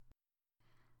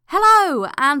Hello,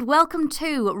 and welcome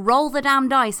to Roll the Damn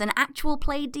Dice, an actual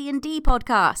play D&D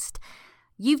podcast.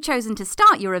 You've chosen to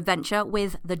start your adventure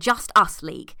with the Just Us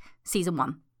League, Season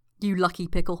 1. You lucky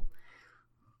pickle.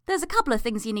 There's a couple of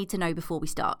things you need to know before we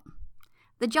start.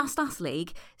 The Just Us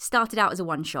League started out as a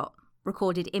one-shot,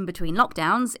 recorded in between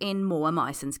lockdowns in Moa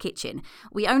Myerson's kitchen.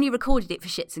 We only recorded it for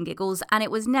shits and giggles, and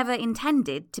it was never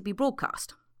intended to be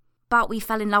broadcast. But we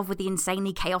fell in love with the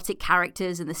insanely chaotic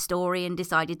characters and the story and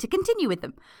decided to continue with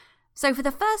them. So for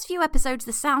the first few episodes,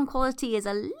 the sound quality is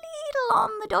a little on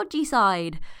the dodgy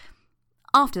side.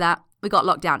 After that, we got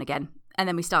locked down again, and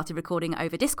then we started recording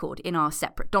over Discord in our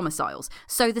separate domiciles,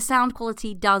 so the sound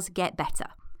quality does get better.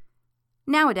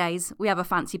 Nowadays, we have a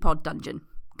fancy pod dungeon,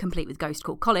 complete with ghost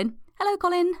called Colin. Hello,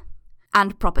 Colin.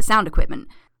 And proper sound equipment.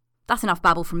 That's enough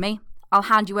babble from me. I'll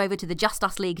hand you over to the Just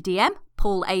Us League DM,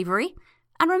 Paul Avery.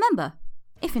 And remember,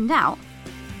 if in doubt,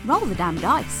 roll the damn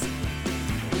dice.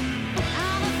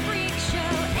 I'm a freak show,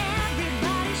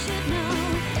 everybody should know.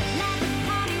 Like a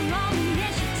party roll,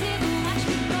 initiative, and watch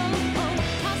me go.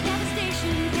 Cause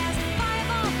devastation, cast a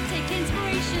fireball, take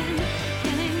inspiration.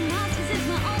 Killing monsters is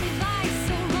my only vice,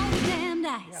 so roll the damn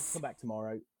dice. You have to come back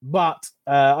tomorrow. But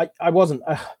I wasn't.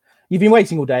 You've been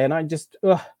waiting all day, and I'm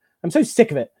so sick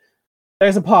of it.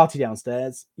 There's a party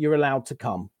downstairs. You're allowed to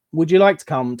come. Would you like to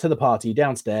come to the party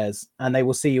downstairs, and they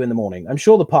will see you in the morning? I'm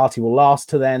sure the party will last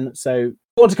to then, so you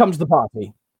want to come to the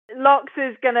party? Lox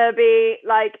is going to be,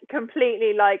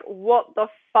 completely what the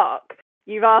fuck?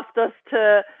 You've asked us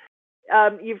to,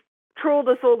 you've trawled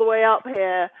us all the way up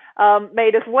here,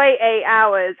 made us wait 8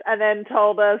 hours, and then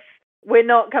told us we're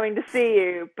not coming to see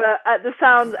you. But at the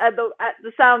sounds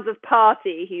of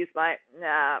party, he's like,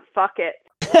 nah, fuck it.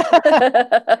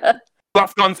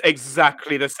 Loxcon's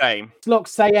exactly the same.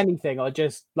 Lox, say anything, or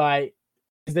just,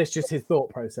 is this just his thought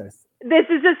process? This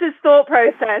is just his thought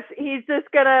process. He's just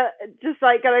gonna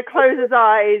close his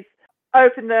eyes,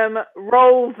 open them,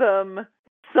 roll them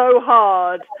so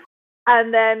hard,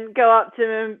 and then go up to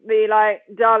him and be like,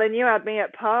 darling, you had me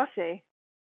at party.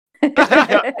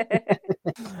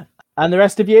 And the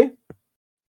rest of you?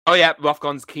 Oh yeah,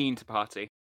 Rothgon's keen to party.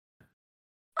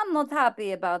 I'm not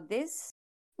happy about this.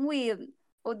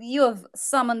 You have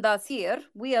summoned us here.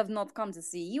 We have not come to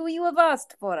see you. You have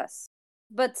asked for us.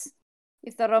 But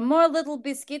if there are more little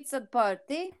biscuits at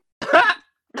party, I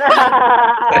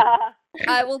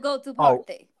will go to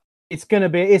party.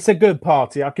 It's a good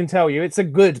party. I can tell you, it's a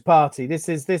good party. This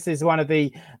is one of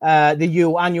the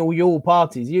annual Yule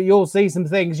parties. You'll see some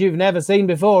things you've never seen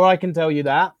before. I can tell you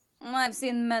that. I've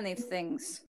seen many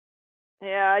things.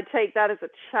 Yeah, I take that as a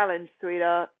challenge,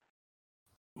 sweetheart.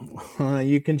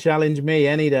 You can challenge me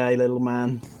any day, little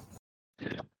man.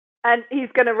 And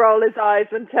he's going to roll his eyes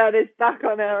and turn his back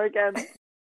on her again.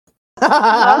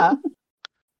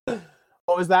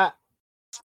 What was that?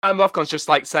 And Rothgon's just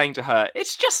saying to her,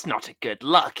 it's just not a good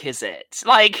look, is it?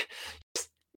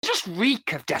 Just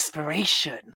reek of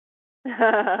desperation.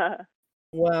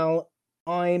 Well,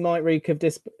 I might reek of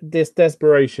this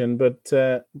desperation, but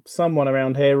someone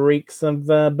around here reeks of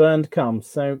burned cum,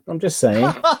 so I'm just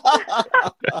saying.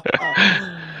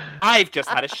 I've just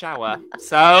had a shower,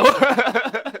 so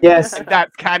yes,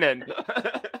 that's canon.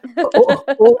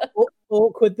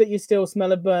 Awkward that you still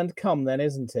smell of burned cum, then,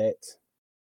 isn't it?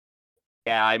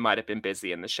 Yeah, I might have been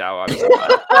busy in the shower.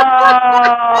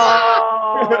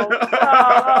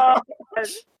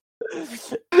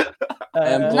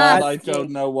 I'm glad I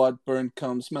don't know what burnt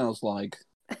cum smells like.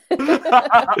 I'm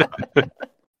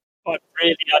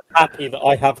really unhappy that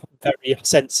I have a very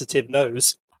sensitive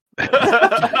nose.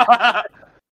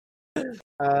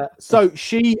 So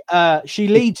she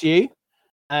leads you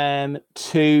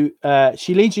she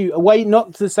leads you away,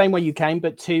 not to the same way you came,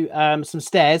 but to some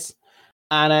stairs,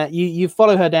 and you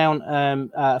follow her down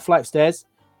a flight of stairs,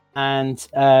 and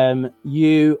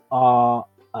you are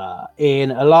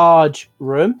in a large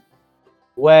room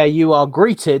where you are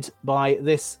greeted by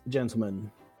this gentleman.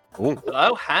 Ooh.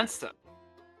 Hello, handsome.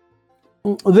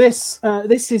 This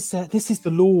is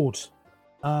the Lord.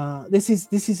 This is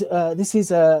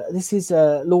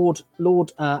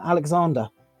Lord Alexander.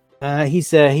 He's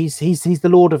the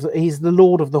Lord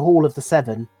of the Hall of the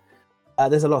Seven.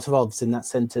 There's a lot of odds in that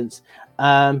sentence.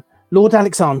 Lord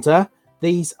Alexander.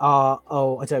 These are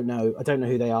I don't know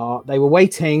who they are. They were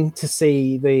waiting to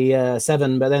see the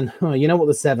Seven, but then you know what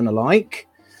the Seven are like.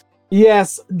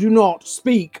 Yes, do not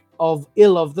speak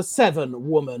ill of the Seven,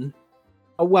 woman.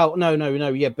 Oh, well, no,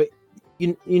 yeah, but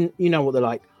you know what they're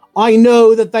like. I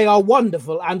know that they are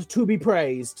wonderful and to be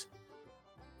praised.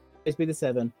 Praise be the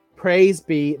Seven. Praise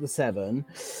be the Seven.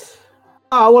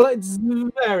 Oh, well, it's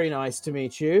very nice to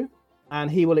meet you.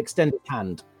 And he will extend his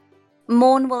hand.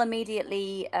 Morn will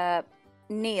immediately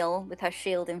kneel with her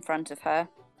shield in front of her,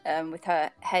 with her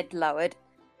head lowered.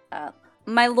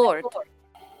 My lord.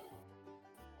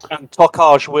 And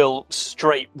Tokaj will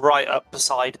straight right up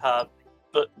beside her,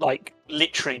 but like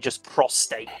literally just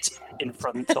prostrate in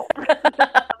front of her.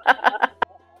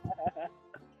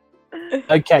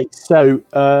 Okay, so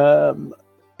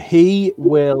he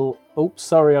will. Oh,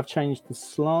 sorry, I've changed the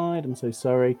slide. I'm so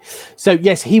sorry. So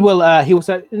yes, he will. He will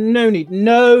say, "No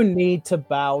need to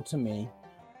bow to me.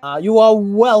 You are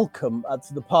welcome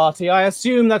to the party. I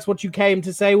assume that's what you came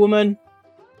to say, woman."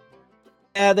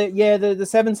 The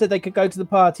seven said they could go to the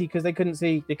party because they couldn't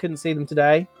see them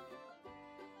today.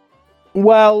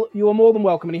 Well, you are more than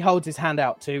welcome, and he holds his hand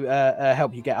out to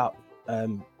help you get up.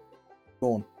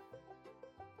 Morn.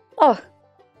 Oh,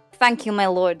 thank you, my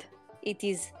lord. It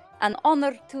is an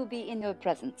honor to be in your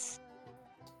presence.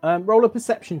 Roll a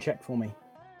perception check for me.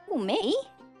 Oh, me?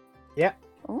 Yeah.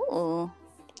 Ooh.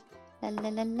 La la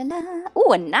la la la.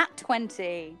 Ooh, a nat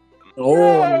 20. Oh,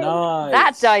 nice.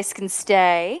 That dice can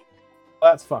stay.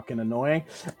 That's fucking annoying.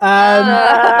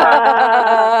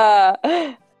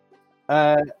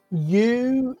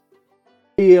 You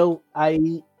feel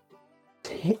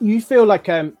like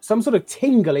some sort of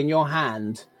tingle in your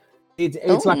hand.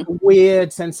 It's like a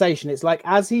weird sensation. It's like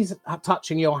as he's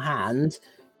touching your hand,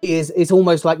 it's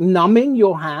almost like numbing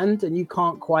your hand, and you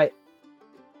can't quite.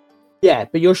 Yeah,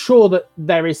 but you're sure that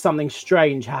there is something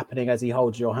strange happening as he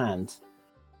holds your hand,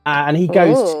 and he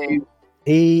goes to.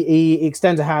 He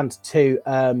extends a hand to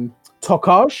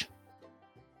Tokaj.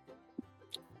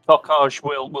 Tokaj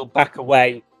will back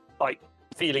away, like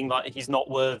feeling like he's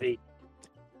not worthy,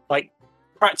 like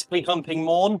practically humping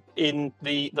Morn in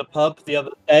the pub the other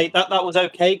day. That was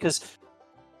okay because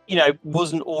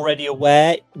wasn't already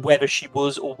aware whether she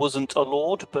was or wasn't a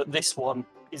lord, but this one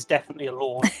is definitely a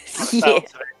lord. Yeah.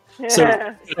 So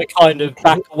they kind of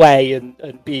back away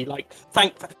and be like,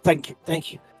 thank you,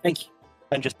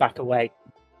 and just back away.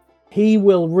 He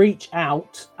will reach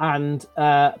out and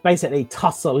basically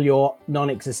tussle your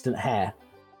non-existent hair,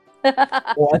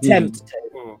 or attempt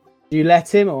to. Do you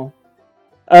let him, or?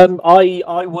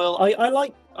 I will. I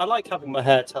like having my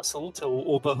hair tousled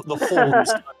or the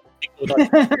horns.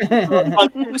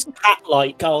 I'm just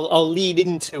cat-like. I'll lean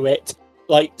into it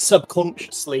like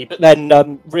subconsciously, but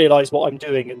then realize what I'm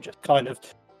doing and just kind of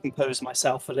compose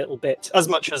myself a little bit, as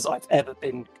much as I've ever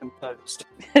been composed.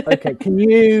 Okay, can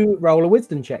you roll a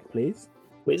wisdom check, please?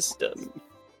 Wisdom.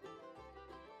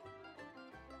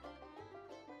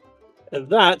 And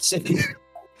that's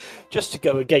just to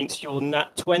go against your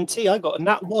nat 20. I got a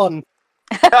nat 1.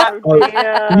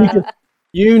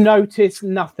 You notice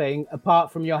nothing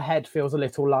apart from your head feels a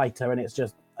little lighter, and it's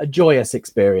just a joyous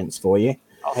experience for you.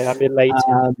 I am elated.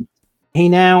 He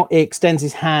now extends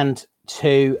his hand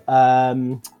to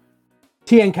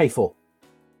TNK4.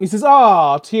 He says,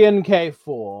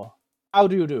 TNK4, how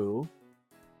do you do?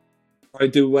 I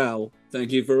do well.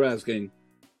 Thank you for asking.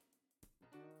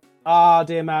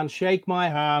 Dear man, shake my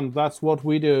hand. That's what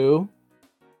we do.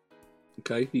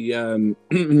 Okay, he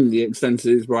he extends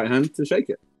his right hand to shake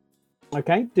it.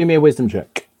 Okay, do me a wisdom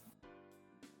check.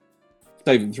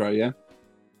 Saving throw, yeah?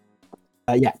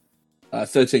 Yeah.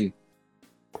 13.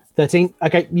 13.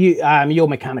 Okay, you're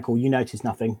mechanical. You notice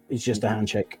nothing. It's just a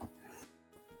handshake.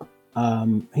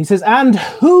 He says, and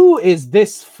who is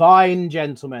this fine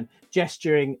gentleman?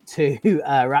 Gesturing to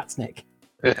Ratsnick.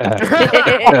 And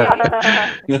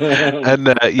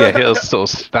he'll sort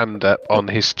of stand up on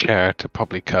his chair to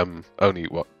probably come only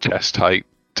chest height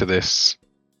to this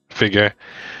figure,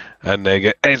 and they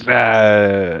go, "It's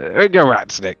your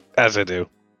Ratsnick," as I do.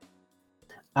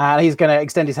 He's going to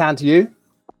extend his hand to you.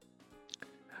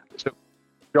 So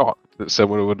shocked that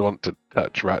someone would want to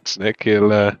touch Ratsnick,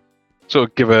 he'll sort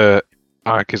of give a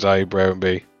arc his eyebrow and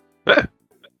be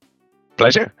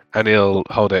pleasure, and he'll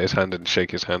hold out his hand and shake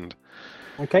his hand.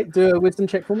 Okay, do a wisdom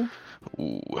check for me.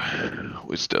 Ooh,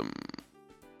 wisdom.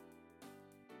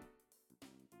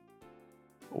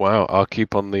 Wow, I'll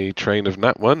keep on the train of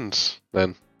nat ones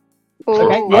then.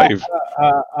 Okay, Five.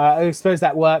 I suppose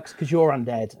that works because you're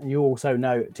undead, and you also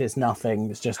notice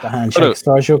nothing. It's just a handshake. no,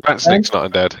 So Ratsnick's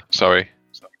not undead. Sorry.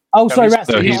 Oh, sorry, No,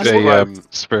 Ratsnick. he's a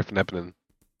spirit from Ebenen.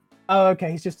 Oh,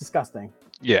 okay, he's just disgusting.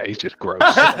 Yeah, he's just gross,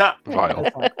 vile.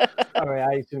 Sorry,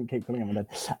 I shouldn't keep calling him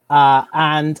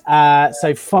undead.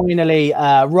 So finally,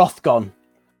 Rothgon.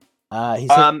 He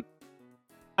said,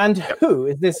 and who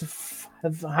is this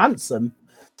handsome?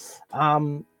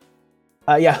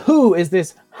 Who is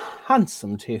this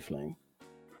handsome tiefling?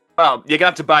 Well, you're gonna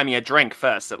have to buy me a drink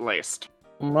first, at least.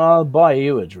 I'll buy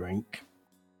you a drink.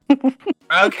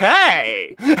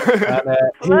 Okay. And,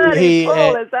 Bloody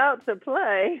Paul is out to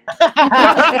play.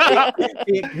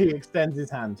 he extends his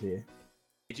hand to you.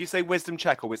 Did you say wisdom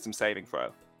check or wisdom saving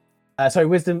throw? Sorry,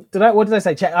 wisdom. What did I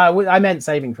say? Check. I meant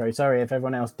saving throw. Sorry if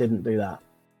everyone else didn't do that.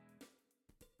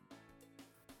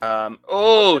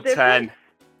 What's the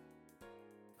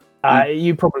 10.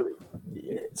 You probably.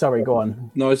 Sorry, go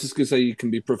on. No, I was just going to say you can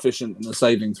be proficient in a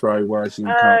saving throw, whereas you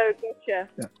can't. Oh, gotcha.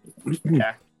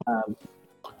 Yeah.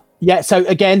 Yeah. So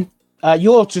again,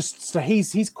 you're just. So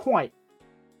he's quite.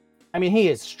 I mean, he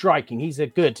is striking. He's a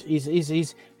good.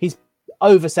 He's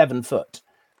over 7 foot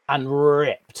and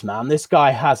ripped, man. This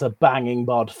guy has a banging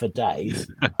bod for days.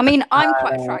 I mean, I'm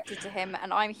quite attracted to him,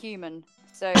 and I'm human,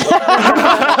 so.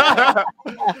 I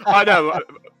know.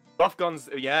 Buffgon's,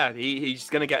 yeah, he's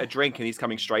going to get a drink and he's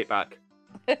coming straight back.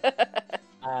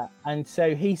 And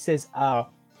so he says,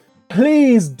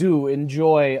 please do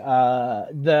enjoy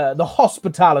the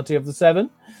hospitality of the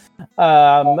Seven.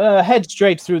 Head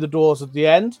straight through the doors at the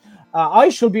end. I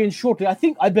shall be in shortly.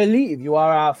 I believe you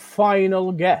are our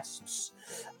final guests.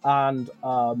 And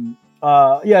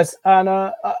yes, and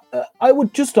I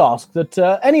would just ask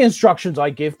that any instructions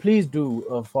I give, please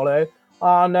do follow.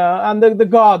 And the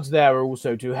guards there are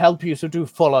also to help you, so do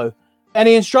follow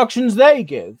any instructions they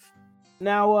give.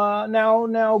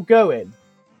 Now go in.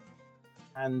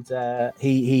 And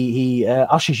he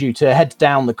ushers you to head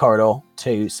down the corridor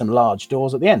to some large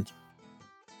doors at the end.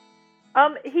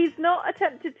 He's not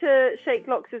attempted to shake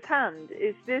Lox's hand.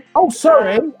 Is this? Oh,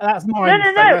 sorry, that's mine.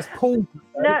 No. That's Paul.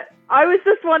 No, I was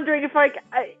just wondering if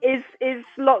is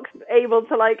Lox able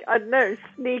to I don't know,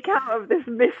 sneak out of this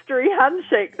mystery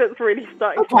handshake that's really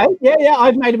starting. Okay, yeah,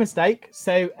 I've made a mistake.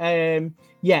 So,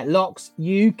 yeah, Lox,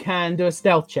 you can do a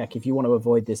stealth check if you want to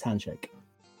avoid this handshake.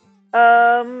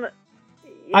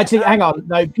 Actually, hang on,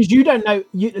 no, because you don't know.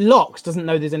 Lox doesn't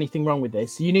know there's anything wrong with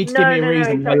this. You need to give me a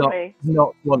reason why Lox does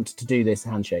not want to do this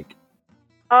handshake.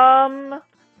 I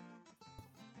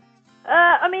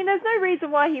mean, there's no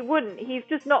reason why he wouldn't. He's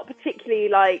just not particularly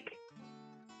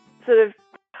sort of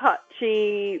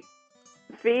touchy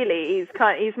feely.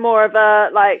 He's more of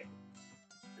a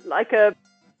like a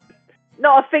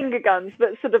not a finger guns,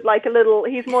 but sort of like a little.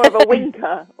 He's more of a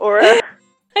winker or a.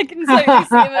 I can totally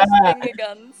see him as finger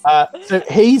guns. So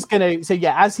he's gonna. So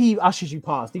yeah, as he ushers you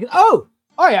past, he goes, "Oh,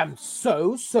 I am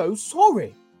so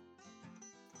sorry.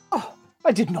 Oh,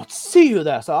 I did not see you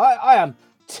there, so I am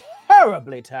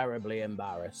terribly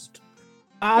embarrassed."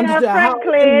 And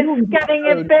frankly, it's getting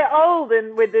a bit old,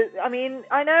 and with it, I mean,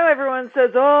 I know everyone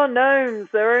says, "Oh, gnomes,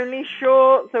 they're only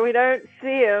short, so we don't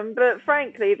see them," but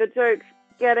frankly, the joke's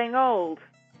getting old.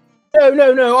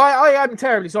 No. I am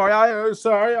terribly sorry.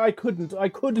 I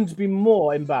couldn't be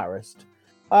more embarrassed.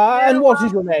 And what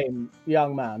is your name,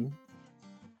 young man?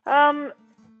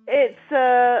 It's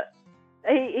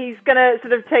he's gonna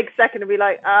sort of take a second and be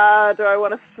like, do I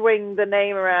want to swing the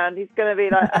name around? He's gonna be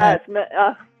like,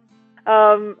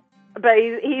 but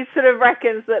he sort of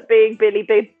reckons that being Billy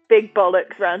Big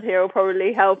Bollocks around here will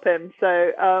probably help him.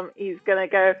 So he's gonna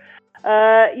go,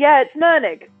 yeah, it's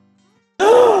Mernig.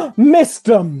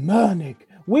 Mr. Mernig,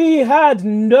 we had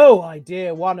no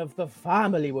idea one of the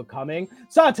family were coming.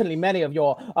 Certainly many of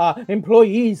your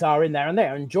employees are in there and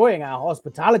they're enjoying our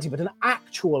hospitality, but an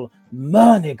actual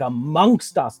Mernig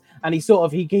amongst us. And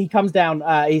he comes down,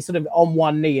 he's sort of on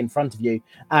one knee in front of you,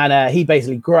 and he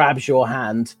basically grabs your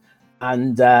hand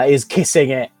and is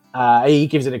kissing it. He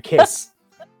gives it a kiss.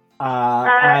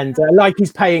 And like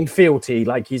he's paying fealty,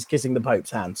 like he's kissing the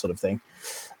Pope's hand sort of thing.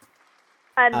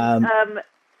 And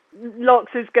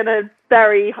Lox is gonna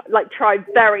try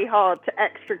very hard to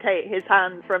extricate his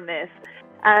hand from this,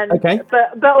 and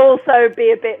but also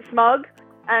be a bit smug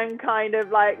and kind of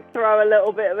throw a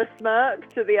little bit of a smirk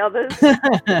to the others.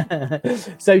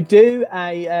 So do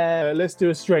let's do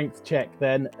a strength check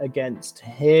then against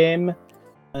him.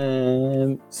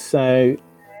 So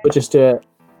we'll just do a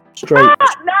straight.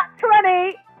 Nat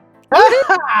 20.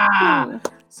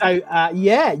 So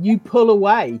yeah, you pull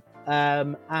away.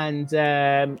 You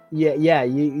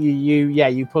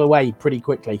pull away pretty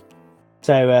quickly.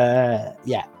 So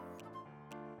yeah.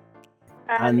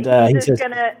 And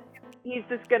he's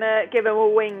just gonna give him a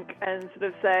wink and sort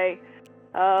of say,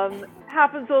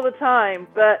 happens all the time,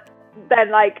 but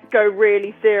then go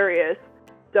really serious.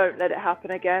 Don't let it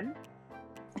happen again.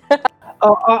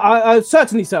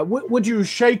 Certainly, sir. Would you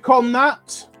shake on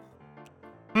that?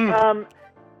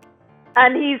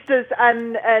 And he's just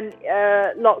and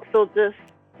Lox will just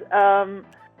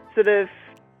sort of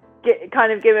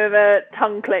kind of give him a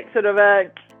tongue click, sort of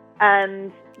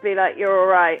and be like, "You're all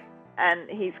right," and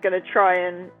he's gonna try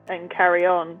and carry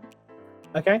on.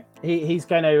 Okay, he's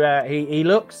going to. He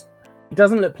looks. He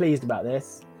doesn't look pleased about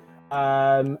this.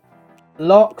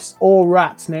 Lox or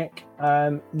Ratsnick,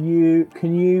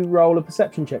 can you roll a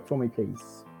perception check for me,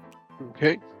 please?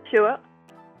 Okay. Sure.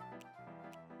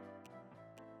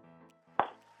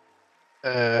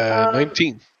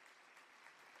 19.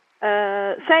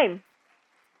 Same.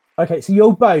 Okay, so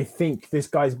you'll both think this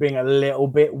guy's being a little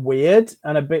bit weird,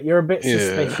 and you're a bit Yeah.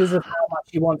 suspicious of how much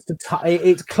he wants to touch.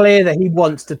 It's clear that he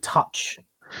wants to touch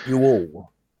you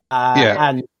all, Yeah.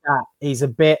 and that he's a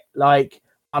bit like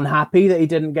unhappy that he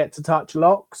didn't get to touch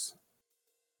Lox,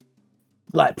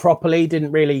 like properly. It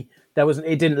didn't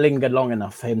linger long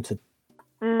enough for him to.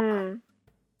 Mm.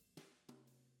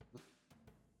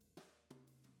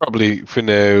 Probably for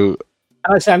now.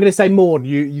 Actually, I'm going to say Maud.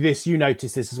 You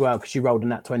noticed this as well because you rolled a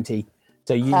nat 20.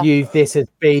 So this has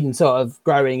been sort of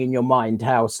growing in your mind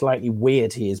how slightly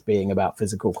weird he is being about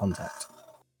physical contact.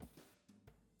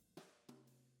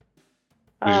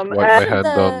 I just wipe my hand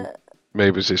on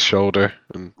Mavis's shoulder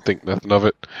and think nothing of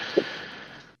it.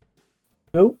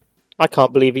 No, I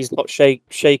can't believe he's not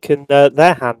shaken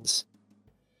their hands.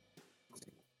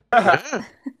 Yeah.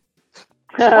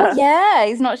 Oh, yeah,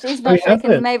 he's not he shaking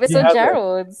hasn't. Mavis He or hasn't.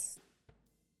 Gerald's.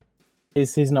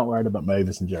 he's not worried about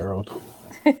Mavis and Gerald.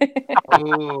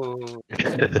 Ooh.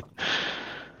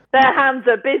 Their hands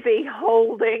are busy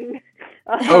holding.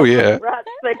 Oh, yeah.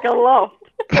 Ratsnick aloft.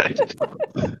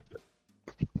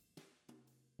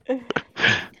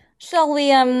 Shall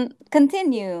we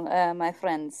continue, my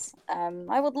friends?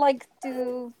 I would like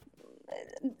to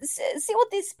see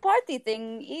what this party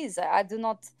thing is.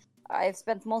 I've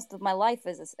spent most of my life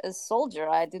as a soldier.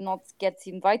 I do not get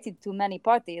invited to many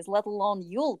parties, let alone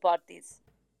Yule parties.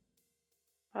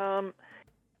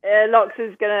 Lox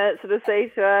is gonna sort of say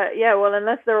to her, "Yeah, well,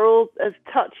 unless they're all as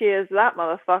touchy as that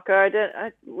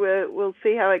motherfucker, we'll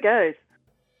see how it goes."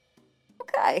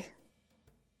 Okay.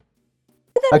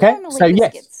 Okay, Normally so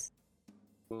yes. biscuits.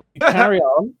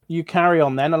 You carry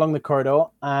on then along the corridor,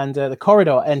 and the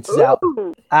corridor enters out.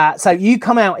 Ooh. So you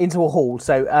come out into a hall.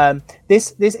 So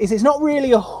this is not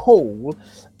really a hall.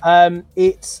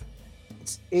 It's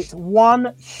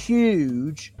one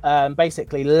huge,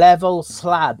 basically level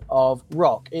slab of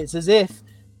rock. It's as if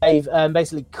they've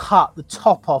basically cut the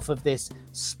top off of this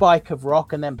spike of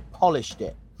rock and then polished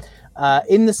it.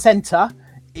 In the center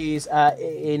is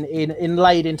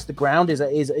inlaid into the ground is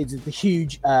the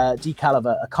huge decal of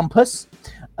a compass.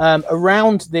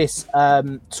 Around this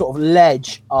sort of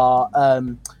ledge are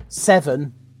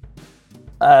 7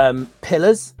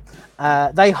 pillars.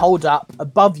 They hold up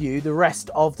above you the rest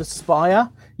of the spire.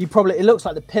 It looks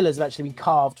like the pillars have actually been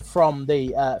carved from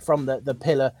the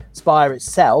pillar spire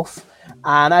itself.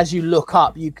 And as you look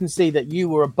up, you can see that you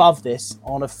were above this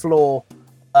on a floor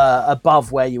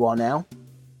above where you are now.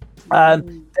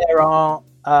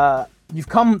 You've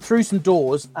come through some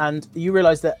doors, and you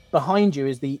realise that behind you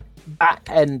is the back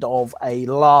end of a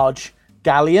large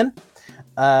galleon.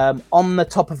 On the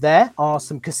top of there are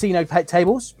some casino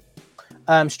tables.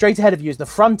 Straight ahead of you is the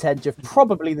front edge of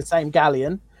probably the same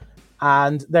galleon,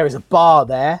 and there is a bar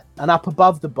there. And up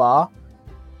above the bar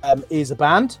is a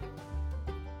band,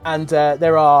 and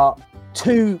there are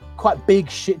 2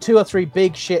 or 3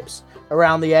 big ships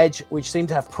around the edge, which seem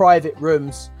to have private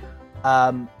rooms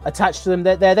attached to them.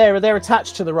 They're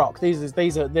attached to the rock.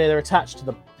 They're attached to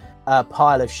the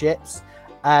pile of ships.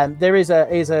 There is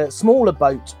a smaller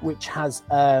boat which has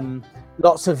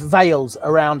lots of veils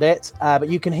around it, but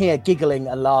you can hear giggling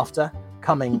and laughter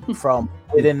coming from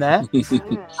within there.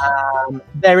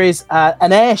 There is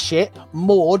an airship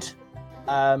moored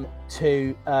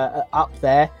to up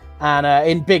there, and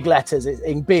in big letters,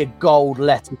 in big gold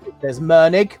letters, there's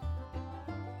Mernig.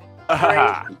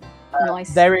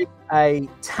 Nice. There is a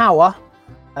tower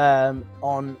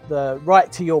on the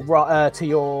right to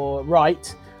your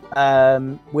right,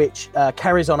 which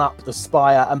carries on up the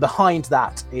spire, and behind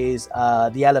that is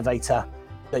the elevator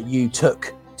that you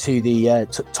took to the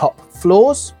top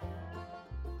floors.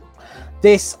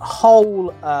 This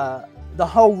whole the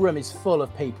whole room is full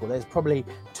of people. There's probably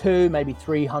 200, maybe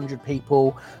 300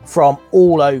 people from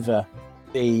all over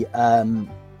the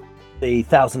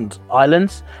Thousand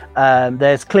Islands.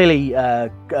 There's clearly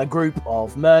a group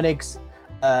of Mernigs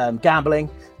gambling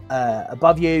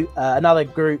above you. Another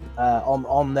group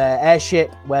on their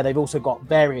airship, where they've also got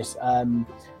various.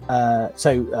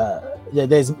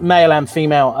 There's male and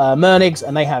female Mernigs,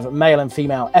 and they have male and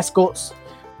female escorts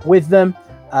with them.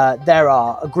 There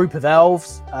are a group of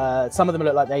elves. Some of them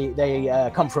look like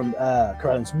they come from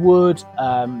Corellan's Wood.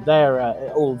 They're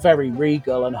all very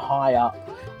regal and high up,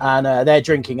 and they're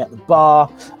drinking at the bar.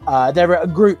 There are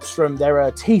groups there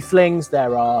are tieflings,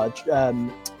 there are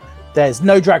there's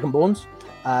no Dragonborns.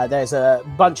 There's a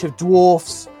bunch of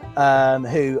dwarfs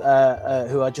who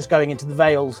are just going into the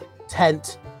veiled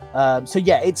tent. So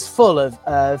yeah, it's full of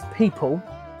people.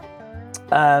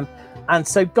 And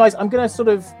so, guys, I'm going to sort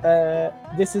of.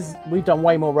 We've done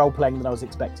way more role playing than I was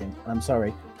expecting. I'm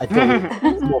sorry. I thought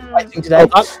it was more fighting today.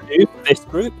 That's new for this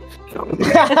group. We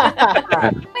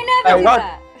never do well-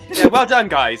 that. Yeah, well done,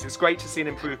 guys. It's great to see an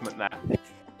improvement there.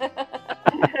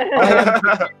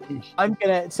 I'm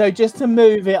gonna. So just to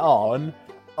move it on,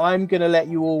 I'm gonna let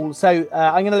you all. So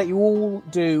I'm gonna let you all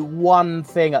do one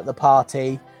thing at the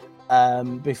party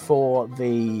before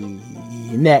the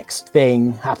next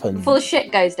thing happens. Before the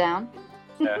shit goes down.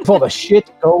 Before the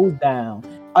shit goes down.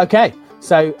 Okay.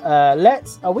 So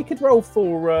let's. We could roll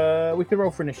for. We could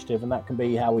roll for initiative, and that can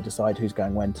be how we decide who's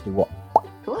going when to do what.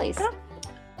 Please.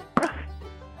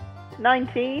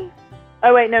 19.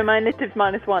 Oh wait, no, my initiative's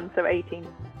 -1, so 18.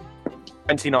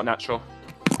 20 not natural.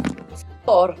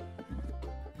 4.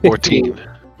 14.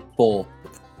 4.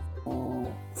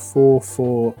 4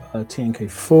 for TNK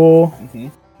 4.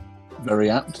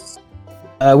 Very apt.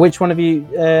 Which one of you,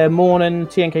 Morn and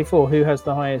TNK 4? Who has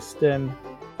the highest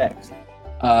dex?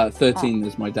 13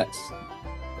 is my dex.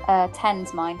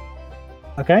 10's mine.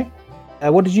 Okay.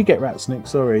 What did you get, Ratsnick?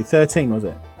 Sorry, 13 was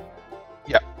it?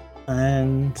 Yep.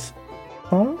 And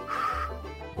Harsh?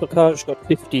 Lukash got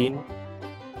 15.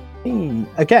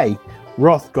 Okay.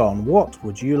 Rothgon, what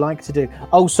would you like to do?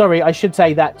 Oh, sorry, I should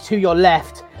say that to your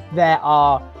left there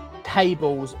are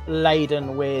tables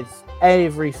laden with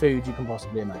every food you can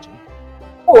possibly imagine.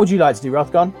 What would you like to do,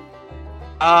 Rothgon?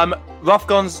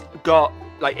 Rothgon's got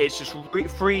it's just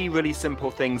three really simple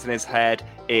things in his head.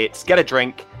 It's get a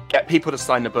drink, get people to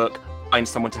sign the book, find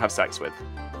someone to have sex with.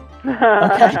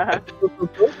 Okay.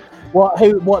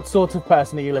 What sort of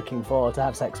person are you looking for to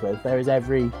have sex with? There is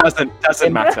every.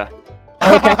 Doesn't matter.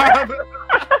 Okay.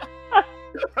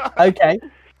 Okay.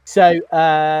 So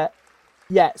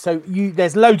so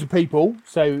there's loads of people.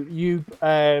 So you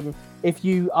if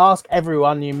you ask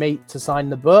everyone you meet to sign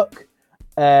the book,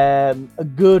 a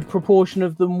good proportion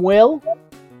of them will.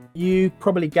 You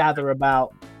probably gather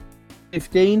about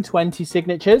 15, 20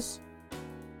 signatures.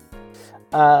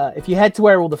 If you head to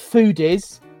where all the food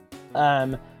is,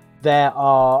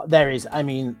 there is, I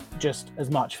mean, just as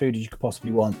much food as you could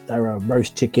possibly want. There are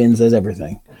roast chickens, there's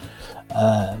everything.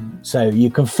 So you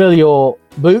can fill your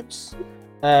boots.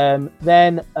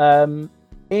 Then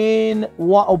in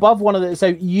what above one of the, so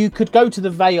you could go to the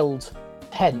veiled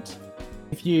tent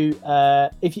if you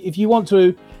want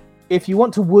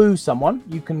to woo someone,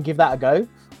 you can give that a go.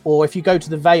 Or if you go to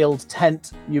the veiled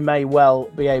tent, you may well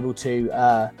be able to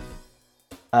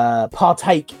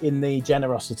partake in the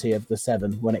generosity of the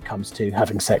seven when it comes to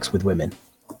having sex with women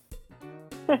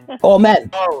or men.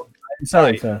 Oh, I'm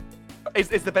sorry right. for.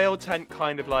 Is the veiled tent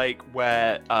kind of like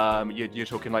where you're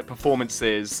talking like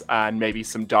performances and maybe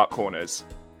some dark corners?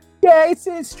 Yeah, it's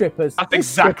strippers. That's It's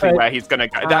exactly strippers. where he's gonna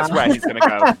go. That's where he's gonna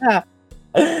go.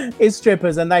 It's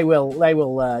strippers, and they will.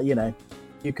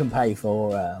 You can pay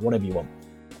for whatever you want.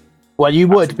 Well, you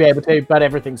would be able to, but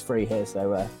everything's free here,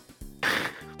 so.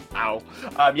 Ow.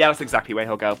 Yeah, that's exactly where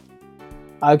he'll go.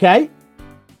 Okay.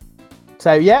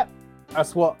 So yeah,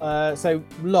 that's what. So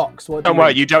Locks. What? Don't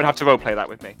worry, you don't have to roleplay that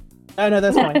with me. No,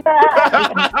 that's fine.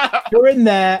 You're in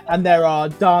there, and there are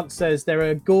dancers. There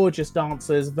are gorgeous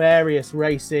dancers, various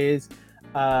races,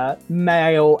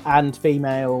 male and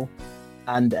female,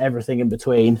 and everything in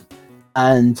between.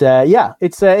 And yeah,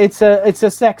 it's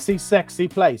a sexy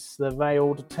place. The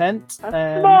veiled tent. A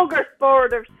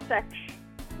smorgasbord of sex.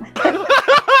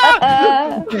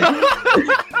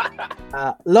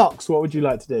 Locks, what would you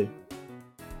like to do?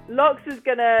 Lox is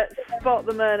gonna spot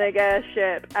the Mernig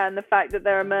airship and the fact that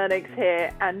there are Mernigs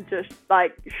here and just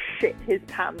like shit his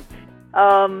pants.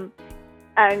 And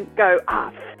go,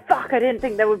 fuck, I didn't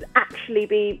think there would actually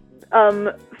be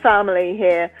family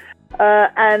here.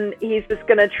 And he's just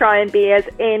gonna try and be as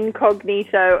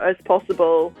incognito as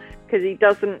possible because he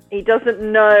doesn't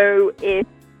know if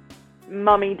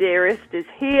Mummy Dearest is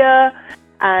here,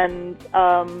 and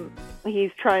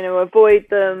he's trying to avoid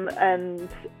them, and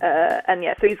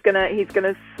yeah, so he's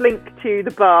gonna slink to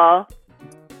the bar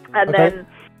and then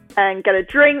get a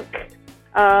drink,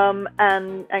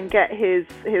 and get his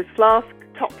flask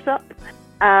topped up.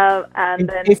 And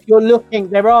then if you're looking,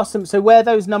 there are some. So where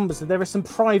those numbers are, there are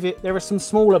some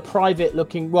smaller private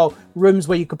looking rooms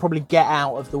where you could probably get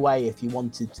out of the way if you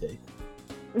wanted to.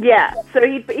 Yeah, so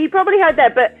he probably had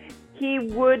that, but he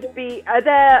would be. Are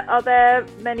there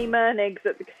many Mernigs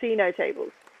at the casino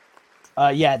tables?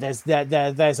 Yeah, there's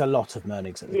a lot of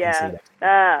Mernigs at the casino.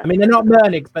 I mean, they're not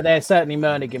Mernigs, but they're certainly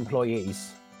Mernig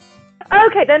employees.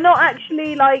 Okay, they're not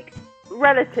actually like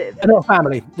relatives? They're not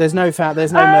family. There's no Okay.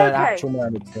 actual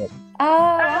Mernids here.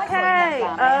 Oh, Okay.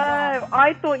 Oh,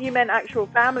 I thought you meant actual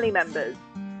family members.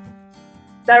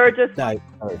 There are just No,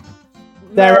 sorry.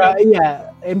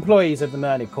 They're employees of the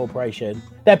Mernid Corporation.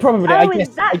 They're probably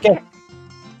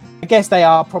I guess they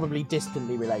are probably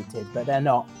distantly related, but they're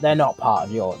not part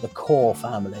of the core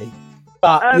family.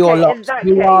 But Okay, you're in Locks, that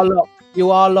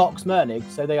you are Locks Mernig,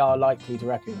 so they are likely to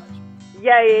recognise you.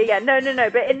 Yeah. No.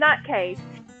 But in that case,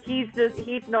 he's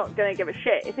not gonna give a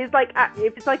shit. If it's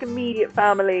like immediate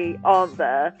family aren't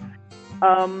there,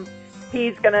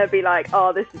 he's gonna be like,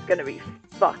 oh, this is gonna be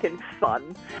fucking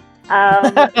fun.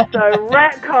 So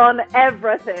retcon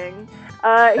everything.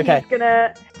 Okay. He's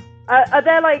gonna. Are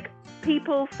there like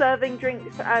people serving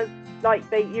drinks as like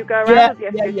you go around?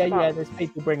 Yeah. There's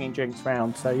people bringing drinks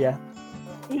round, so yeah.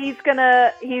 He's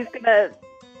gonna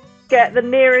get the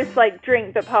nearest like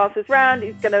drink that passes round.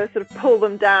 He's gonna sort of pull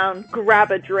them down,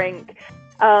 grab a drink,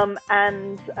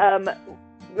 and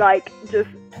like just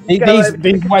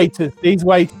these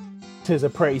waiters are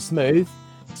pretty smooth.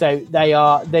 So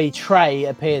the tray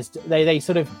appears they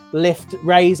sort of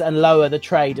raise and lower the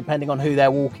tray depending on who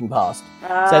they're walking past.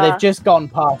 So they've just gone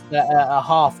past a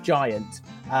half giant,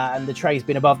 and the tray's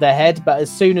been above their head. But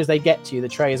as soon as they get to you, the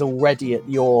tray is already at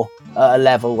your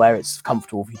level where it's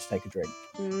comfortable for you to take a drink.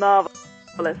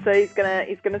 Marvelous. So he's gonna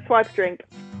swipe a drink,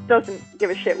 doesn't give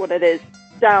a shit what it is,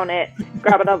 down it,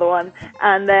 grab another one,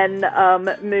 and then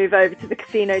move over to the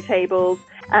casino tables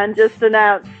and just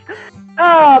announce,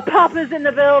 "Oh, Papa's in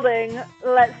the building.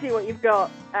 Let's see what you've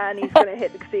got." And he's gonna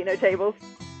hit the casino tables.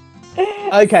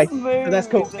 Okay, so that's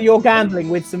cool. So you're gambling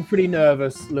with some pretty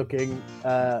nervous-looking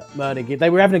Mernig. They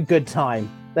were having a good time.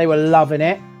 They were loving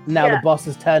it. Now the boss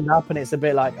has turned up, and it's a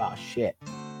bit like, oh shit.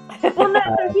 Well, no,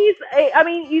 so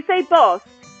you say boss.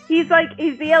 He's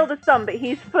the eldest son, but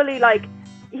he's fully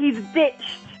he's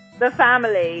ditched the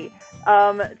family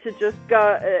to just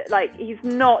go. He's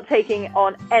not taking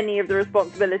on any of the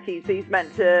responsibilities he's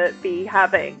meant to be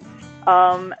having,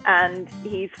 and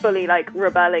he's fully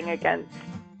rebelling against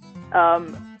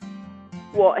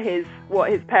what his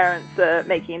parents are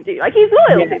making him do. He's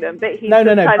loyal to them, but he's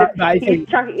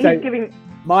he's giving.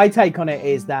 My take on it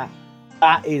is that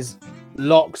is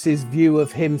Lox's view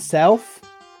of himself,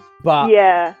 but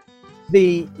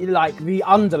the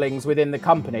underlings within the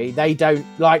company, they don't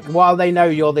while they know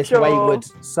you're this wayward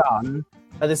son,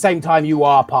 at the same time you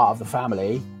are part of the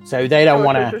family, so they don't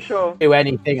want to do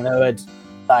anything that would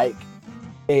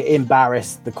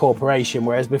embarrass the corporation,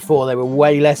 whereas before they were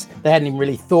way less. They hadn't even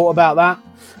really thought about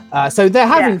that, so they're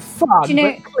having fun,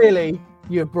 but clearly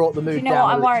you have brought the mood down. Do you know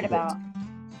what I'm worried bit. about? Do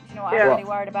you know what I'm really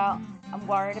worried about? I'm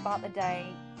worried about the day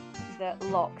that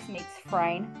Lox meets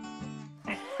Frayne.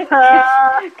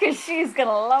 Because she's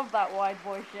gonna love that wide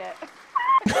boy shit.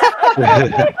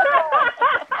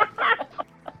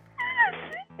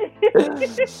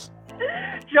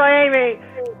 Joy Amy,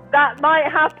 that might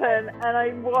happen, and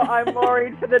I'm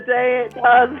worried for the day it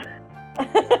does.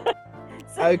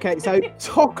 Okay, so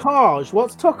Tokaj,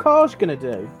 what's Tokaj gonna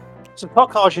do? So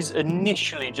Tokaj is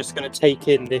initially just going to take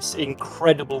in this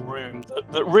incredible room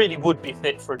that really would be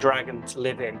fit for a dragon to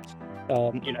live in.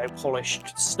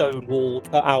 Polished stone wall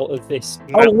cut out of this.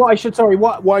 What I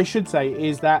should say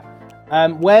is that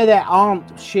where there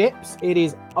aren't ships, it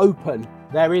is open.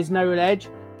 There is no ledge,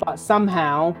 but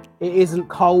somehow it isn't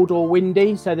cold or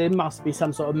windy, so there must be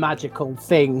some sort of magical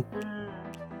thing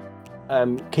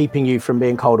keeping you from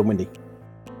being cold and windy.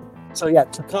 So yeah,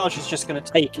 Tokaj is just going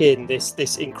to take in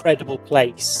this incredible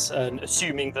place, and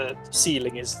assuming the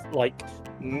ceiling is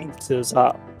meters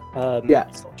up.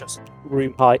 It's not just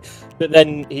room height. But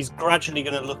then he's gradually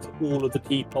going to look at all of the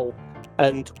people,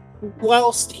 and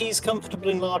whilst he's comfortable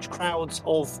in large crowds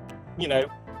of,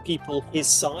 people his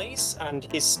size and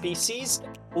his species,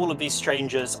 all of these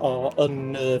strangers are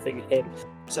unnerving him.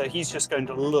 So he's just going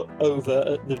to look over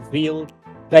at the veiled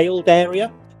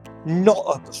area. Not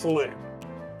a clue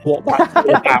what that's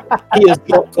all about. He has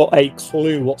not got a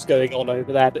clue what's going on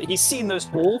over there, but he's seen those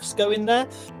dwarves go in there.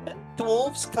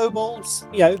 Dwarves, kobolds,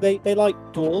 they like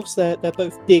dwarves. They're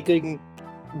both digging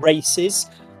races,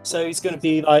 so he's going to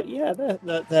be like,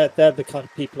 they're the kind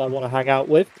of people I want to hang out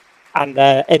with. And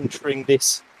they're entering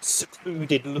this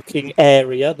secluded looking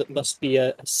area that must be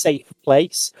a safe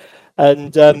place.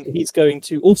 And he's going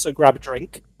to also grab a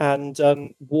drink and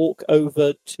walk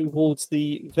over towards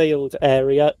the veiled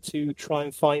area to try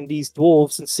and find these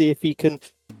dwarves and see if he can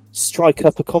strike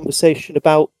up a conversation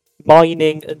about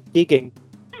mining and digging.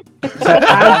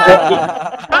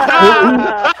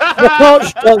 The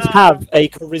March does have a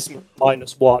charisma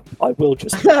 -1. I will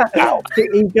just now.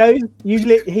 He goes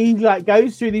usually he like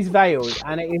goes through these veils,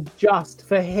 and it is just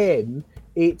for him.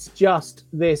 It's just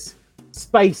this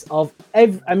space of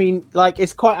I mean, like,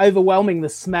 it's quite overwhelming, the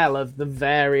smell of the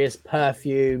various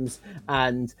perfumes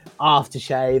and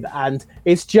aftershave, and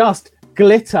it's just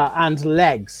glitter and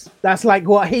legs. That's like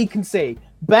what he can see: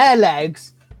 bare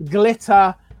legs,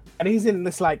 glitter, and he's in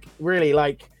this like really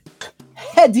like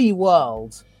heady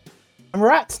world. And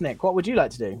Ratsnick, what would you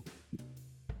like to do?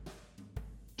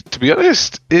 To be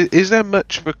honest, is there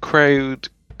much of a crowd?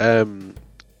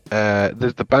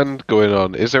 There's the band going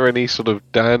on. Is there any sort of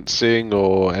dancing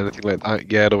or anything like that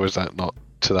yet, or is that not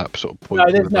to that sort of point?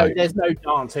 No, there's no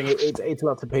dancing. It's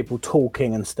lots of people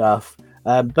talking and stuff.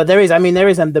 But there is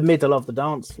in the middle of the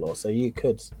dance floor, so you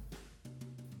could,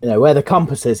 where the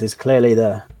compass is clearly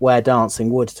where dancing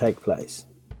would take place.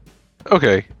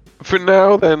 Okay, for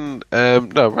now then,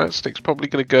 no, Ratsnick's probably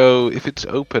going to go, if it's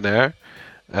open air,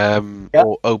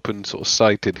 or open sort of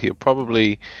sighted, he'll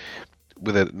probably,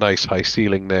 with a nice high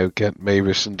ceiling now, get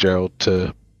Mavis and Gerald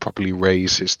to properly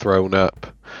raise his throne up.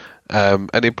 And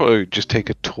he'll probably just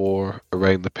take a tour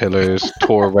around the pillars,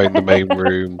 tour around the main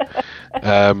room,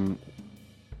 and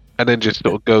then just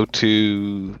sort of go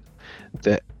to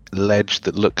the ledge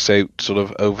that looks out sort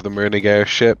of over the Myrnig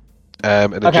airship,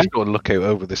 and then just go and look out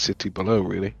over the city below,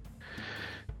 really.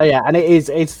 Oh yeah, and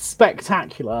it's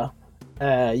spectacular.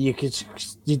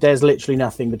 There's literally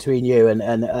nothing between you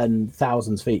and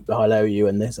thousands of feet below you,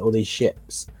 and there's all these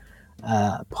ships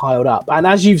piled up. And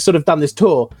as you've sort of done this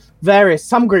tour,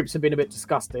 some groups have been a bit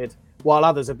disgusted, while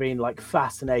others have been like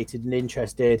fascinated and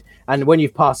interested. And when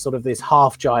you've passed sort of this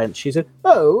half giant, she said,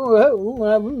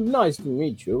 "Oh, nice to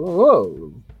meet you."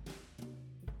 Oh.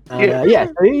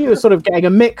 So you're sort of getting a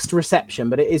mixed reception,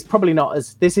 but it is probably not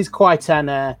as. This is quite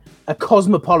a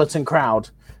cosmopolitan crowd.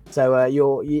 So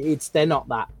they're not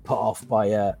that put off by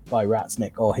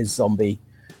Ratsnick or his zombie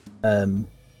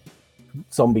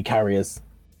carriers.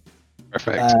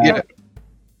 Perfect. Yeah.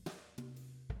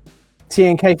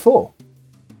 TNK4.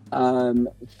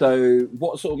 So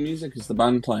what sort of music is the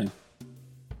band playing?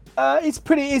 It's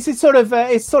sort of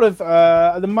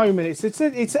at the moment it's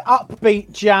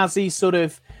upbeat, jazzy sort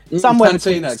of somewhere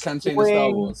Cantina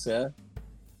Star Wars, yeah.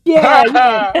 Yeah,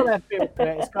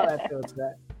 it's got that feel to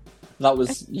it. That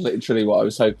was literally what I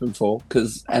was hoping for,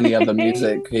 because any other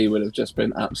music he would have just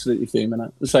been absolutely fuming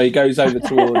at. So he goes over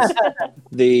towards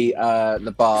the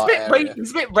bar area. He's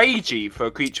a bit ragey for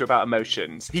a creature without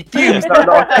emotions. He fumes a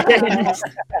lot.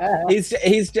 He's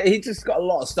just got a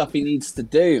lot of stuff he needs to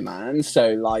do, man.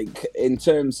 So like in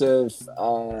terms of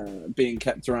being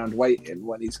kept around waiting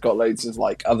when he's got loads of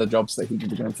like other jobs that he could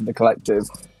be doing for the collective,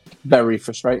 very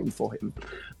frustrating for him.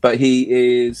 But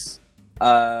he is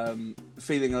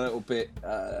feeling a little bit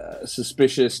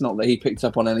suspicious. Not that he picked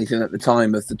up on anything at the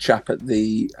time of the chap at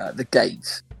the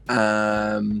gate.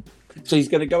 So he's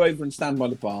going to go over and stand by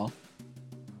the bar.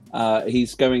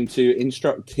 He's going to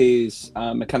instruct his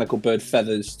mechanical bird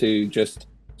feathers to just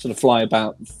sort of fly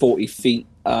about 40 feet.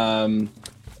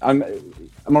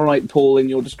 Am I right, Paul, in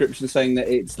your description saying that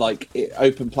it's like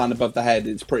open plan above the head?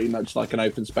 It's pretty much like an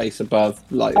open space above,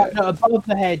 like no, above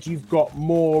the head. You've got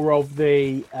more of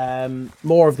the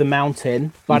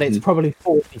mountain, but it's probably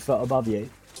 40 foot above you.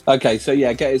 Okay, so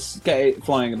yeah, get it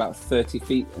flying about 30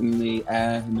 feet in the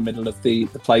air in the middle of the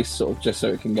place, sort of just so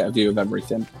it can get a view of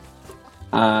everything.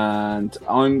 And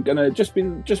I'm gonna just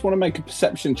want to make a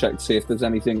perception check to see if there's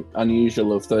anything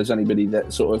unusual, if there's anybody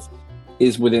that sort of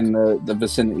is within the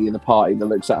vicinity of the party that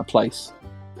looks at a place.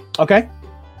 Okay,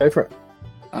 go for it.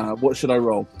 What should I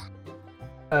roll?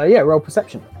 Roll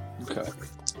perception. Okay,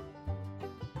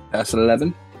 that's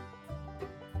 11.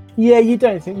 Yeah, you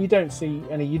don't see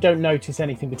any. You don't notice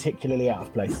anything particularly out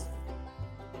of place.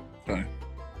 Okay.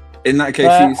 In that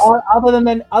case, other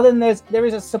than there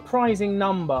is a surprising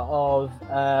number of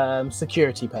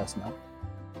security personnel.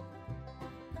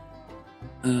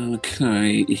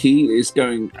 Okay, he is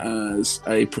going as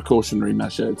a precautionary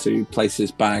measure to place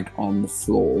his bag on the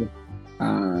floor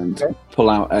and pull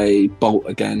out a bolt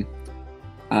again,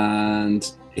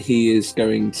 and he is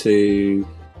going to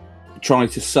try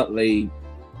to subtly,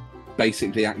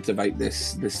 basically activate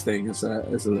this thing as a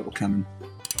little cannon.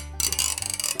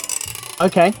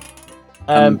 Okay.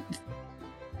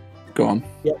 Go on.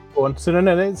 Yeah, go on. So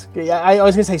no, I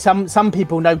was going to say some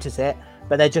people notice it,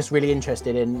 but they're just really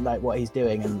interested in like what he's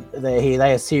doing, and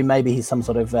they assume maybe he's some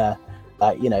sort of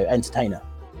entertainer.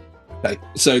 Okay,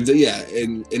 so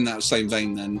in that same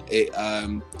vein, then it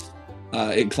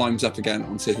climbs up again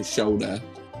onto his shoulder.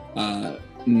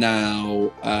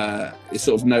 Now it's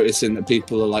sort of noticing that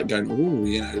people are like going,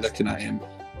 looking at him.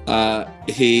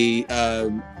 he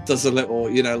does a little,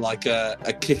 like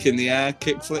a kick in the air,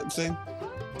 kick flip thing.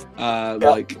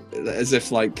 Like, as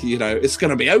if, like, it's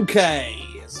going to be okay.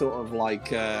 Sort of like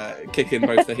kicking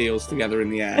both the heels together in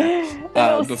the air.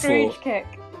 A little before. Scrooge kick.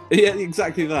 Yeah,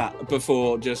 exactly that.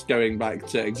 Before just going back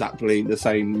to exactly the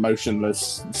same,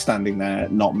 motionless, standing there,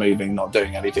 not moving, not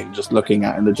doing anything, just looking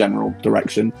at in the general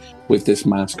direction with this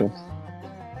mask on.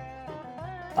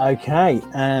 Okay,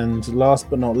 and last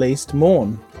but not least,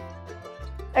 Morn.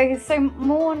 Okay, so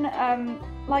Morn,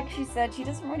 like she said, she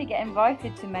doesn't really get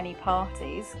invited to many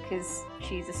parties because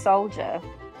she's a soldier.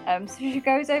 So she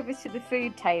goes over to the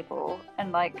food table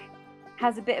and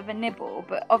has a bit of a nibble,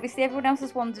 but obviously everyone else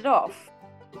has wandered off.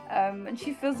 And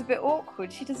she feels a bit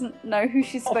awkward. She doesn't know who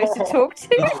she's supposed to talk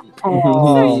to.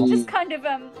 So she's just kind of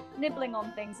nibbling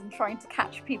on things and trying to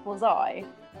catch people's eye.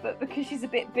 But because she's a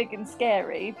bit big and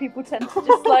scary, people tend to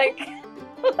just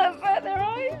avert their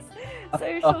eyes.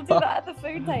 So she'll do that at the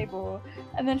food table,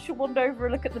 and then she'll wander over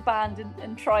and look at the band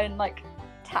and try and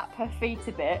tap her feet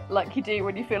a bit, like you do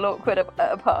when you feel awkward at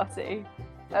a party,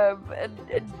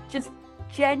 and just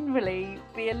generally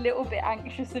be a little bit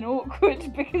anxious and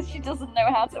awkward because she doesn't know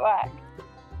how to act.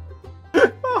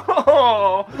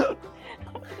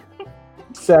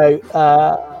 So,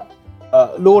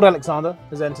 Lord Alexander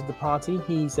has entered the party.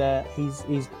 He's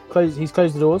closed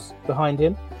the doors behind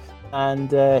him,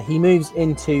 and he moves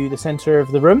into the center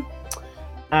of the room.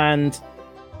 And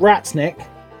Ratsnick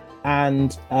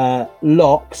and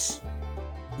Lox,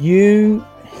 you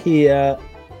hear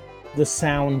the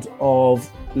sound of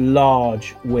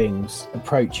large wings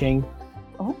approaching.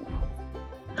 Oh.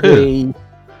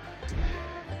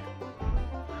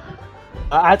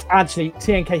 Actually,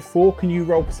 TNK4, can you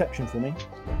roll perception for me?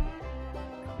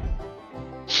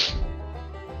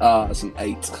 It's an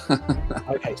 8.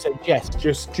 Okay, so Jess,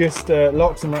 just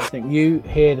Lox and Ratsnick, you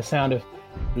hear the sound of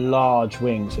large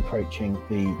wings approaching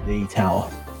the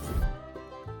tower.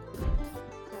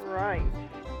 Right.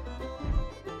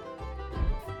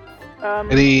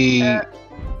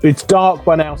 It's dark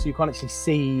by now, so you can't actually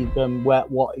see them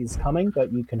what is coming,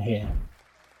 but you can hear.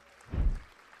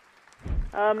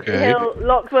 Okay.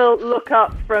 Locke will look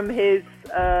up from his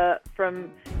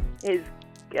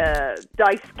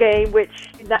dice game, which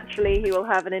naturally he will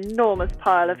have an enormous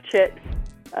pile of chips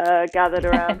gathered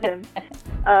around him,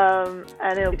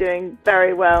 and he'll be doing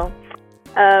very well.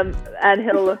 And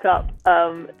he'll look up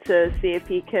to see if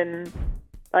he can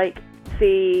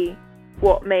see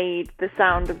what made the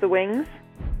sound of the wings.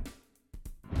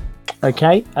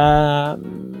 Okay.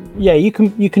 Yeah, you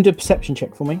can do a perception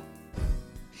check for me.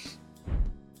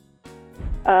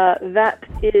 That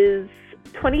is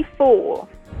 24.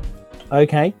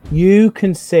 Okay, you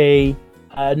can see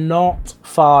not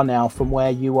far now from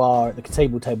where you are at the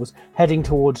tables, heading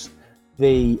towards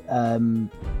the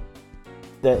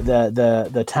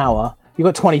tower. You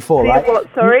got 24, right? What?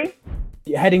 Sorry.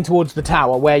 You're heading towards the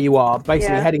tower where you are.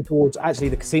 Basically, Yeah. heading towards actually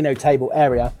the casino table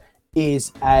area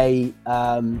is a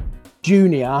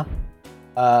junior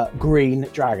green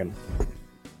dragon.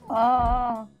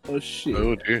 Oh. Oh shit.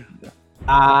 Oh dear.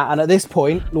 And at this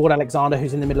point, Lord Alexander,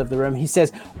 who's in the middle of the room, he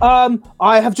says,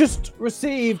 I have just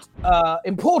received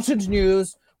important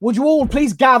news. Would you all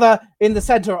please gather in the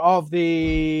center of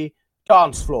the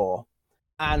dance floor?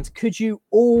 And could you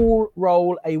all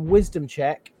roll a wisdom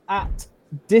check at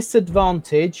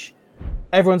disadvantage?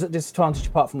 Everyone's at disadvantage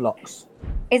apart from Lox.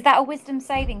 Is that a wisdom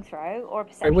saving throw or a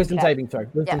perception A wisdom check? saving throw.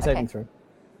 Wisdom Yeah, saving okay.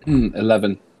 throw.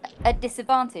 11. At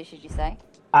disadvantage, did you say?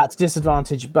 At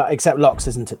disadvantage, but except Lox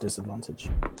isn't at disadvantage.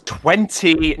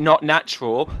 20, not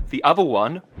natural. The other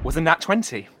one was a nat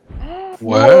 20.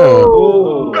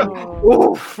 Wow.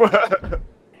 Oof. What's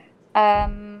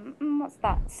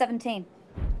that? 17.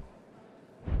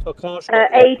 Tokash,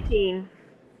 18.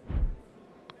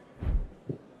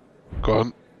 Go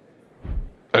on.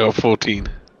 I got 14.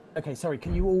 Okay, sorry,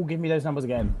 can you all give me those numbers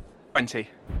again? 20.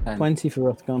 20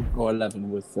 for Rothgon. Or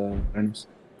 11 with Ernest.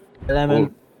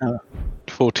 11.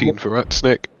 14 for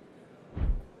Ratsnick.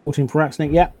 14 for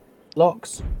Ratsnick, yeah.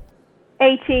 Lox.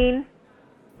 18.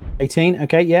 18,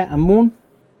 okay, yeah. And Morn?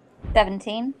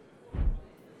 17.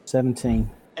 17.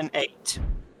 an 8.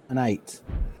 An 8.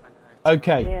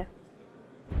 Okay. Yeah.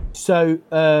 So,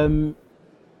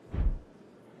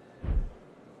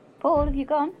 Paul, have you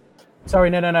gone? sorry,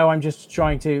 no, I'm just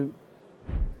trying to...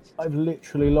 I've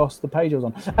literally lost the page I was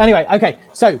on. Anyway, okay,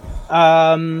 so,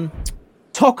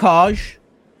 Tokaj,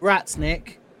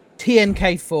 Ratsnick,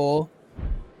 TNK4,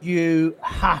 you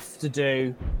have to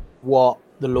do what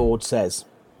the Lord says.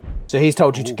 So he's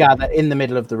told you to gather in the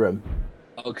middle of the room.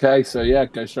 Okay, so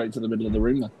go straight to the middle of the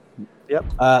room then.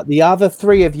 The other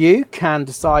three of you can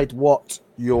decide what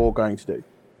you're going to do.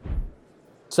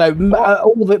 So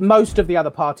most of the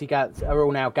other party are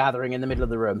all now gathering in the middle of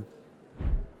the room.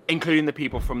 Including the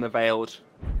people from the Veiled.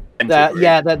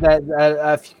 Yeah,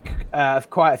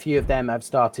 quite a few of them have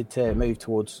started to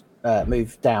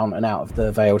move down and out of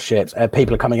the Veiled ships.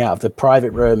 People are coming out of the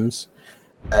private rooms.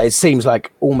 It seems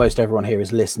like almost everyone here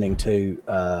is listening to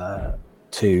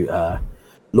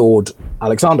Lord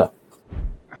Alexander.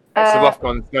 So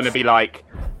Rothgon's going to be like,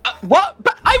 what?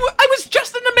 But I was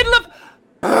just in the middle of...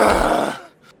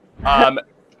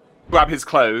 grab his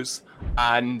clothes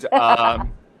and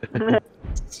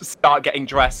start getting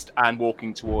dressed and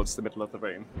walking towards the middle of the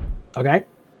room. Okay.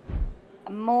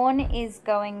 Morn is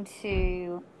going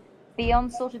to be on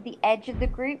sort of the edge of the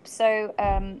group, so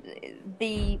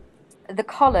the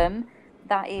column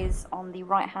that is on the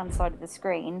right hand side of the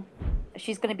screen,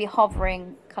 she's going to be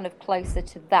hovering kind of closer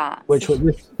to that. Which was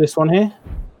this one here?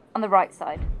 On the right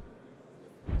side.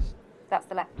 That's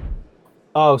the left.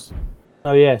 Oh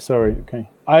yeah, sorry. Okay.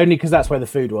 Only because that's where the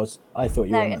food was. I thought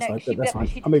you were on that side, but that's fine.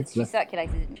 She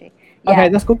circulated, didn't she? Okay,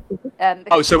 that's cool.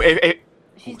 So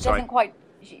she doesn't quite.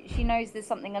 She knows there's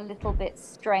something a little bit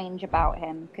strange about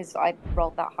him because I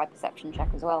rolled that high perception check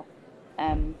as well.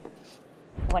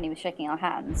 When he was shaking our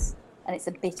hands, and it's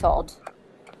a bit odd.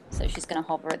 So she's going to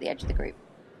hover at the edge of the group.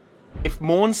 If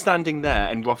Morn's standing there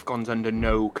and Rothgon's under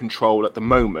no control at the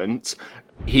moment,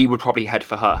 he would probably head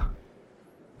for her.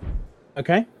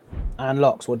 Okay. And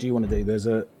Lox, what do you want to do? There's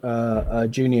a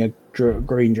junior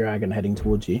green dragon heading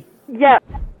towards you. Yeah.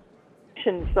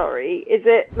 Sorry, is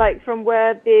it like from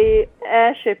where the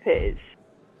airship is?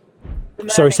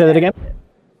 Sorry, say that again.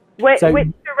 Which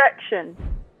direction?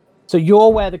 So you're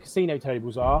where the casino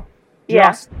tables are. Yeah.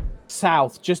 Just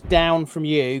south, just down from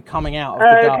you, coming out of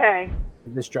the dark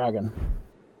of this dragon.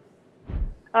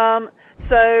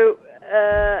 So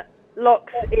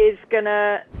Lox is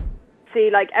gonna see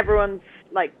like everyone's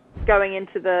like going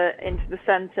into the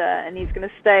center, and he's gonna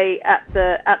stay at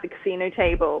the casino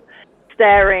table,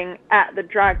 staring at the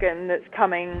dragon that's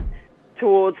coming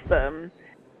towards them,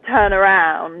 turn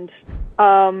around,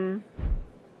 and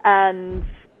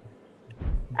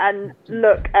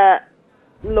look at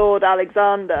Lord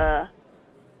Alexander,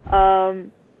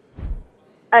 and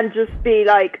just be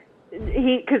like,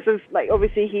 because of like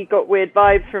obviously he got weird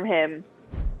vibes from him.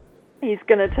 He's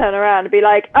gonna turn around and be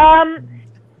like,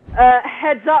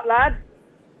 heads up, lads,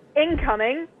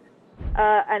 incoming,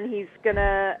 and he's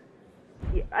gonna,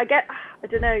 I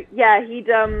don't know, yeah,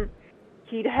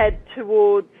 he'd head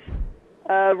towards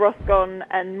Rothgon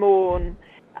and Morn,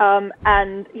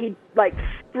 and he'd like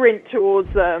sprint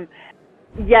towards them,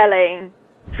 yelling,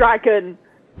 "Dragon!"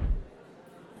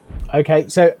 Okay,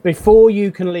 so before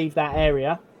you can leave that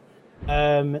area,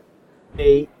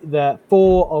 the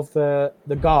four of the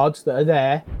guards that are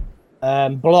there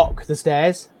block the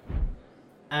stairs,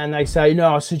 and they say,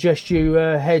 "No, I suggest you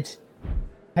head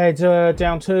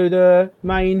down to the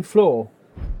main floor,"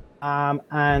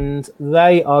 and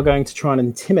they are going to try and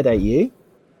intimidate you.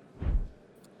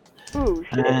 Ooh,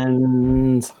 shit.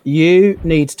 And you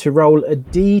need to roll a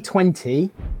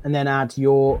d20 and then add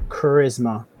your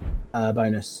charisma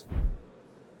bonus.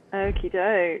 Okie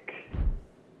doke.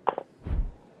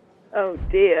 Oh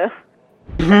dear.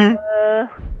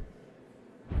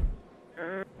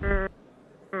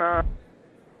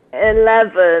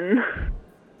 11.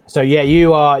 So yeah,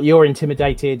 you're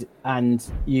intimidated, and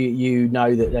you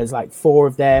know that there's like four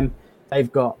of them.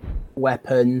 They've got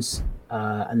weapons,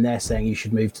 and they're saying you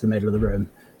should move to the middle of the room.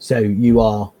 So you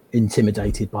are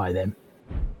intimidated by them.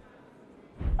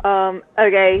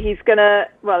 Okay, he's gonna.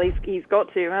 Well, he's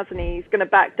got to, hasn't he? He's gonna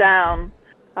back down,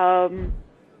 and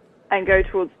go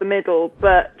towards the middle,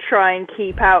 but try and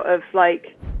keep out of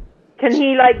like. Can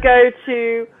he like go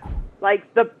to,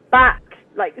 like the back,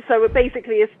 like so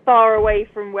basically as far away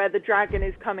from where the dragon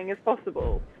is coming as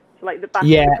possible, so like the back of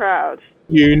the crowd?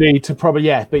 You need to probably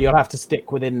but you'll have to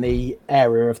stick within the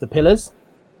area of the pillars.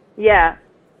 Yeah,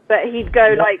 but he'd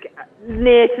go like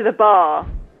near to the bar.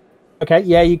 Okay,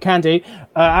 yeah, you can do.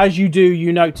 As you do,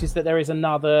 you notice that there is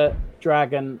another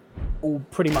dragon, all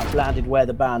pretty much landed where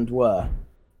the band were.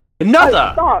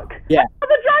 Another? Oh, fuck. Yeah.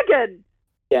 Another dragon.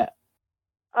 Yeah.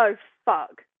 Oh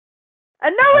fuck.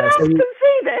 And no one else can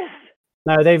see this.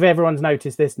 No, everyone's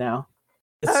noticed this now.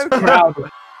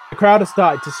 The crowd has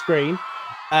started to scream.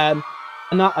 And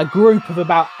a group of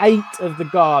about 8 of the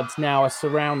guards now are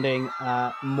surrounding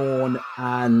Morn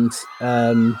and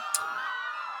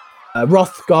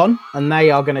Rothgon, and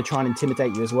they are going to try and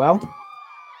intimidate you as well.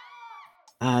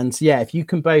 And yeah, if you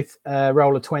can both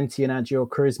roll a 20 and add your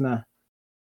charisma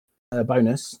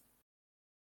bonus.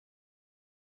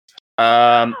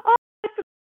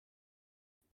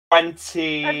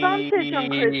 20. Advantage on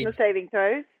Christmas saving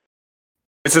throws.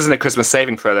 This isn't a Christmas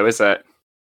saving throw, though, is it?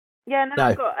 Yeah, no, No.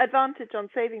 I've got advantage on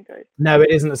saving throws. No, it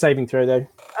isn't a saving throw though.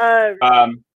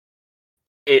 Oh,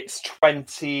 It's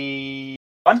 21.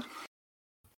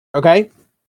 Okay.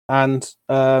 And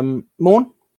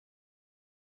Morn?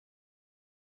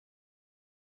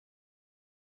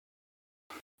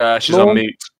 She's on Morn?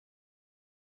 mute.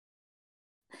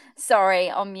 Sorry,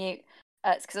 on mute.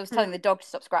 It's because I was telling the dog to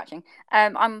stop scratching.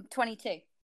 I'm 22.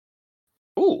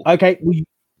 Ooh. Okay. Well,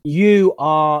 you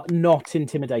are not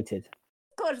intimidated.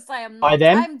 Of course I am By not.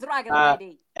 them, I'm Dragon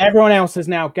Lady. Everyone else has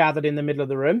now gathered in the middle of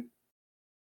the room.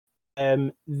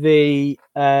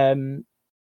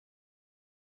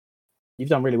 You've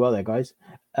done really well there, guys.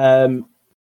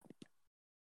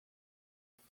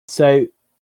 So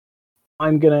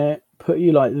I'm gonna put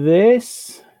you like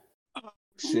this.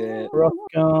 Shit.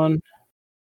 Rothgon.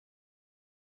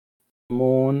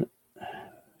 Morn.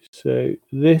 So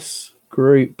this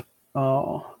group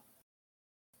are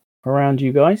around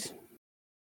you guys.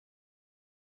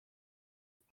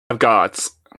 Of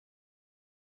guards.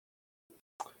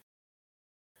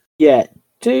 Yeah.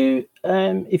 Do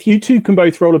if you two can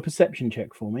both roll a perception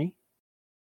check for me.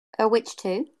 Which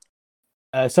two?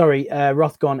 Sorry,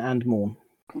 Rothgon and Morn.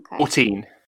 Okay. 14.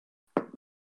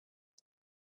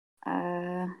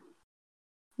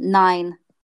 9.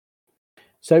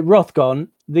 So Rothgon,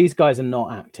 these guys are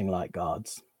not acting like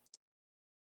guards.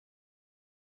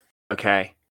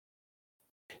 Okay.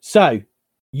 So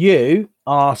you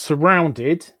are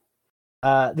surrounded.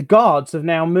 The guards have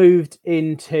now moved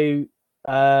into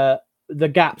the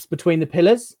gaps between the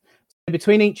pillars.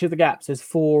 Between each of the gaps, there's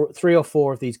 3 or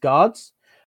 4 of these guards.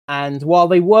 And while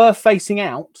they were facing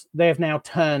out, they have now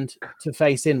turned to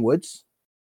face inwards.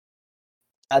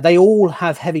 They all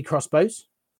have heavy crossbows.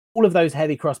 All of those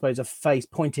heavy crossbows are face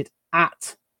pointed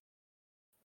at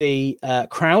the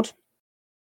crowd.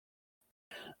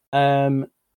 And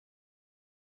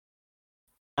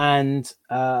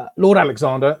Lord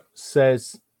Alexander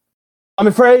says, I'm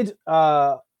afraid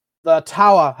the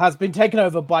tower has been taken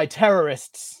over by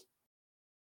terrorists.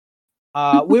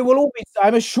 We will all be,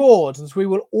 I'm assured that we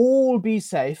will all be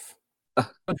safe,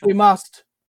 but we must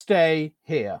stay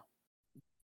here.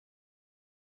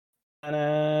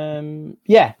 And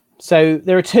yeah, so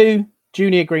there are 2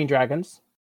 junior green dragons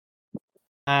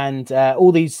and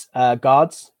all these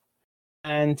guards,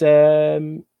 and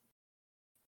none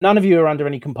of you are under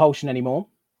any compulsion anymore.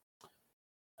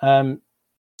 So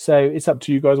it's up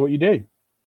to you guys what you do.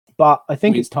 But I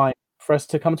think it's time for us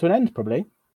to come to an end, probably.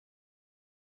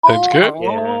 Sounds good.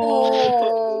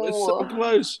 Oh, it's so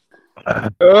close.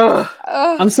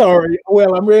 I'm sorry.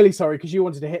 Well, I'm really sorry because you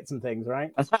wanted to hit some things,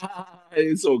 right?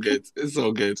 It's all good. It's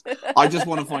all good. I just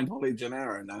want to find Holly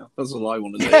Gennaro now. That's all I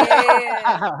want to do.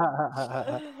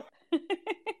 Yeah.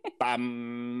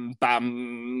 Bam,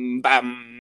 bam,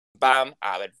 bam, bam.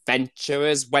 Our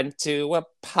adventurers went to a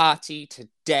party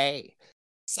today.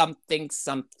 Something,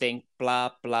 something,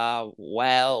 blah, blah,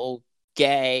 well,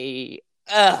 gay.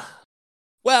 Ugh.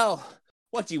 Well,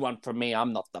 what do you want from me?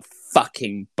 I'm not the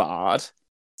fucking bard.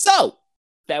 So,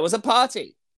 there was a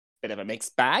party. Bit of a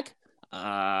mixed bag.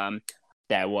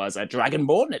 There was a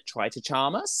dragonborn that tried to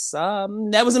charm us.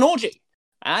 There was an orgy.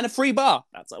 And a free bar.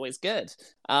 That's always good.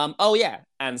 Oh yeah,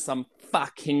 and some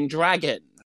fucking dragon.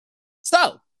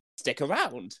 So, stick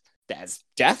around. There's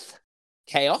death,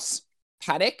 chaos,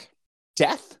 panic,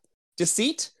 death,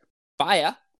 deceit,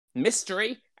 fire,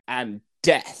 mystery, and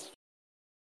death.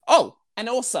 Oh, and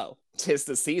also, 'tis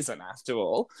the season after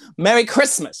all. Merry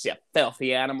Christmas, you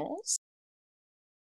filthy animals.